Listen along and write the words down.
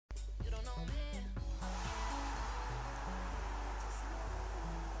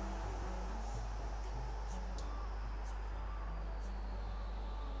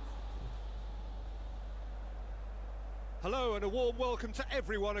Hello and a warm welcome to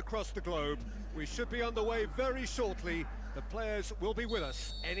everyone across the globe. We should be underway very shortly. The players will be with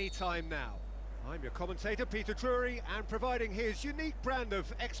us any time now. I'm your commentator, Peter Drury, and providing his unique brand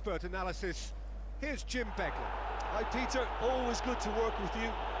of expert analysis, here's Jim Beglin. Hi Peter, always good to work with you.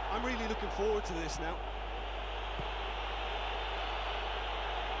 I'm really looking forward to this now.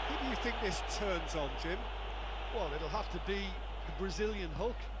 Who do you think this turns on, Jim? Well, it'll have to be the Brazilian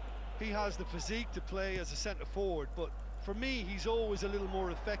Hulk. He has the physique to play as a centre-forward, but for me, he's always a little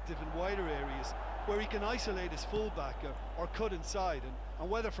more effective in wider areas, where he can isolate his fullback or cut inside, and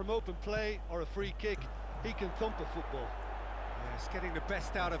whether from open play or a free kick, he can thump a football. Yes, getting the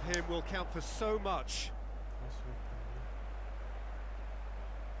best out of him will count for so much.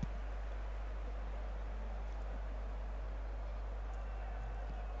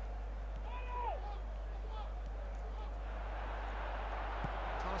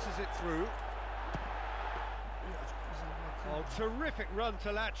 Passes it through. Oh, terrific run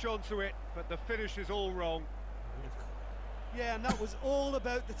to latch onto it, but the finish is all wrong. Yeah, and that was all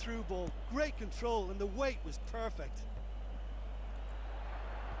about the through ball. Great control, and the weight was perfect.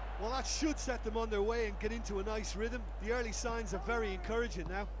 Well, that should set them on their way and get into a nice rhythm. The early signs are very encouraging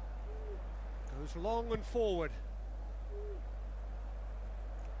now. Goes long and forward.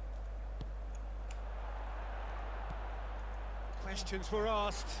 Questions were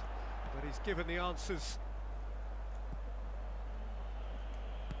asked, but he's given the answers.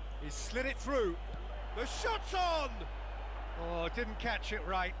 He slid it through. The shot's on! Oh, didn't catch it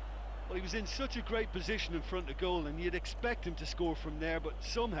right. Well, he was in such a great position in front of goal, and you'd expect him to score from there, but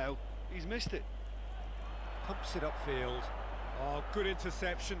somehow he's missed it. Pumps it upfield. Oh, good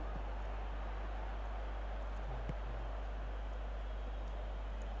interception.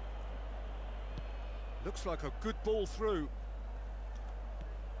 Looks like a good ball through.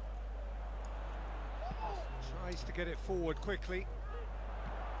 Tries to get it forward quickly.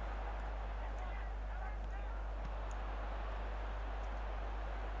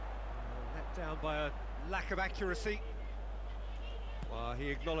 Let down by a lack of accuracy. Well, he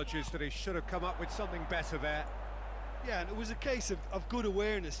acknowledges that he should have come up with something better there. Yeah, and it was a case of good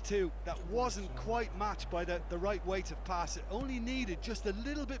awareness too. That wasn't quite matched by the right weight of pass. It only needed just a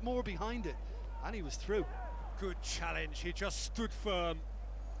little bit more behind it, and he was through. Good challenge, he just stood firm.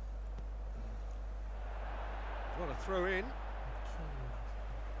 What a throw in.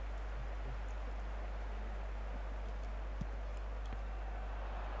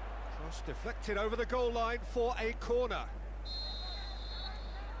 Cross deflected over the goal line for a corner.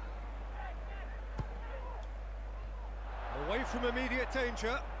 Away from immediate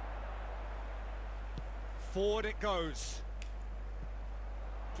danger. Forward it goes.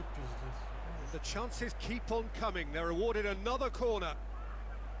 The chances keep on coming. They're awarded another corner.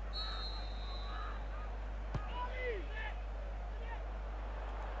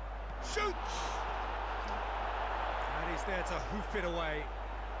 Shoots! And he's there to hoof it away.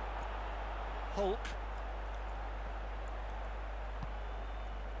 Hulk.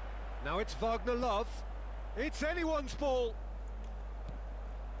 Now it's Wagner Love. It's anyone's ball.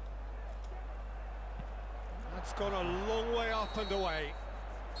 That's gone a long way up and away.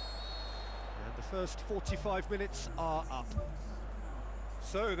 And the first 45 minutes are up.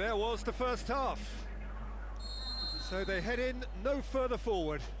 So there was the first half. So they head in no further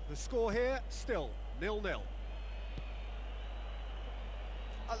forward. The score here still 0-0.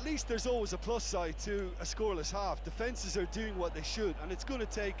 At least there's always a plus side to a scoreless half. Defences are doing what they should, and it's going to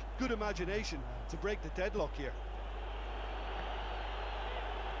take good imagination to break the deadlock here.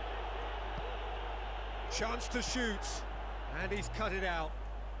 Chance to shoot, and he's cut it out.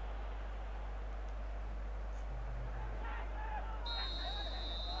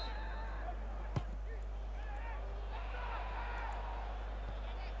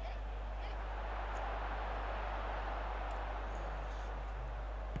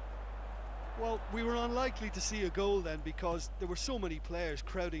 Well, we were unlikely to see a goal then because there were so many players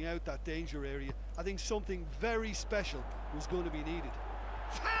crowding out that danger area. I think something very special was going to be needed.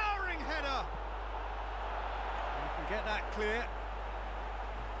 Towering header! You can get that clear.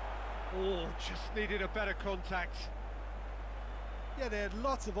 Oh, just needed a better contact. Yeah, they had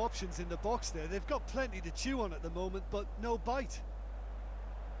lots of options in the box there. They've got plenty to chew on at the moment, but no bite.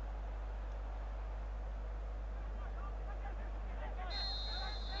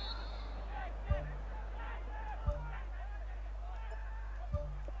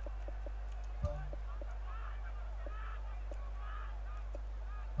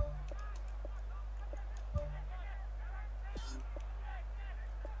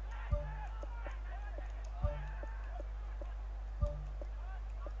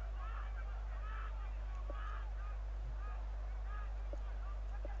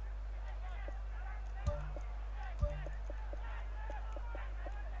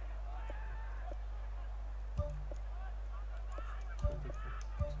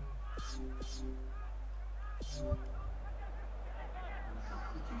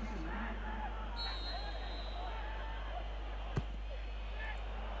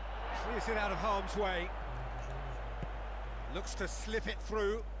 Is it out of harm's way? Looks to slip it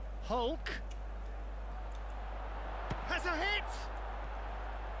through. Hulk has a hit!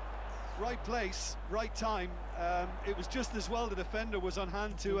 Right place, right time. It was just as well the defender was on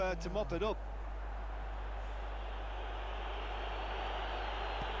hand to mop it up.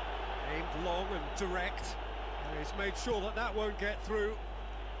 Aimed long and direct. And he's made sure that that won't get through.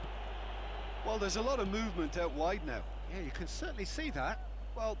 Well, there's a lot of movement out wide now. Yeah, you can certainly see that.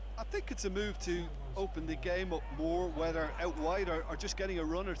 Well, I think it's a move to open the game up more, whether out wide or just getting a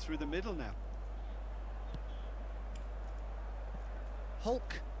runner through the middle now.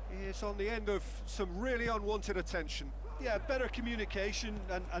 Hulk is on the end of some really unwanted attention. Yeah, better communication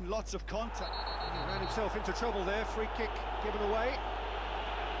and lots of contact. He ran himself into trouble there, free kick given away.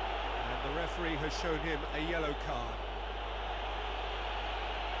 And the referee has shown him a yellow card.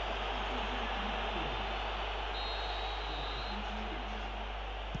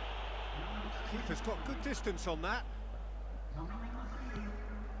 Keeper's got good distance on that.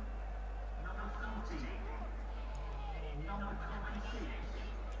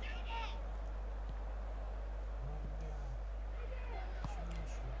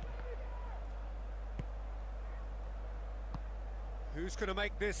 Who's going to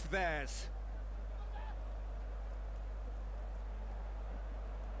make this theirs?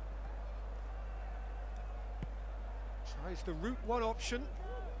 Tries the route one option.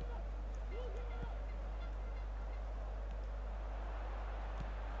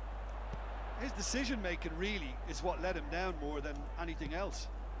 His decision-making really is what let him down more than anything else.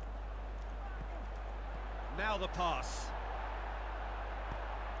 Now the pass.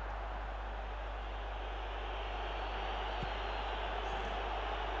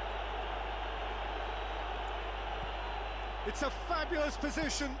 It's a fabulous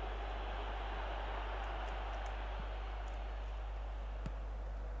position.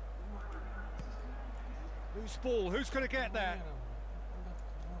 Loose ball, who's going to get there?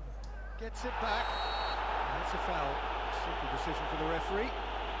 Gets it back. That's a foul. Simple decision for the referee.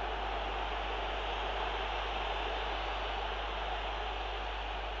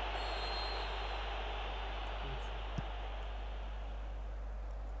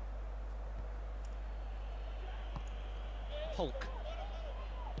 Hulk.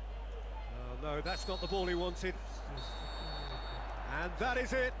 Oh, no, that's not the ball he wanted. And that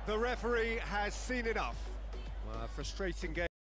is it. The referee has seen enough. Frustrating game.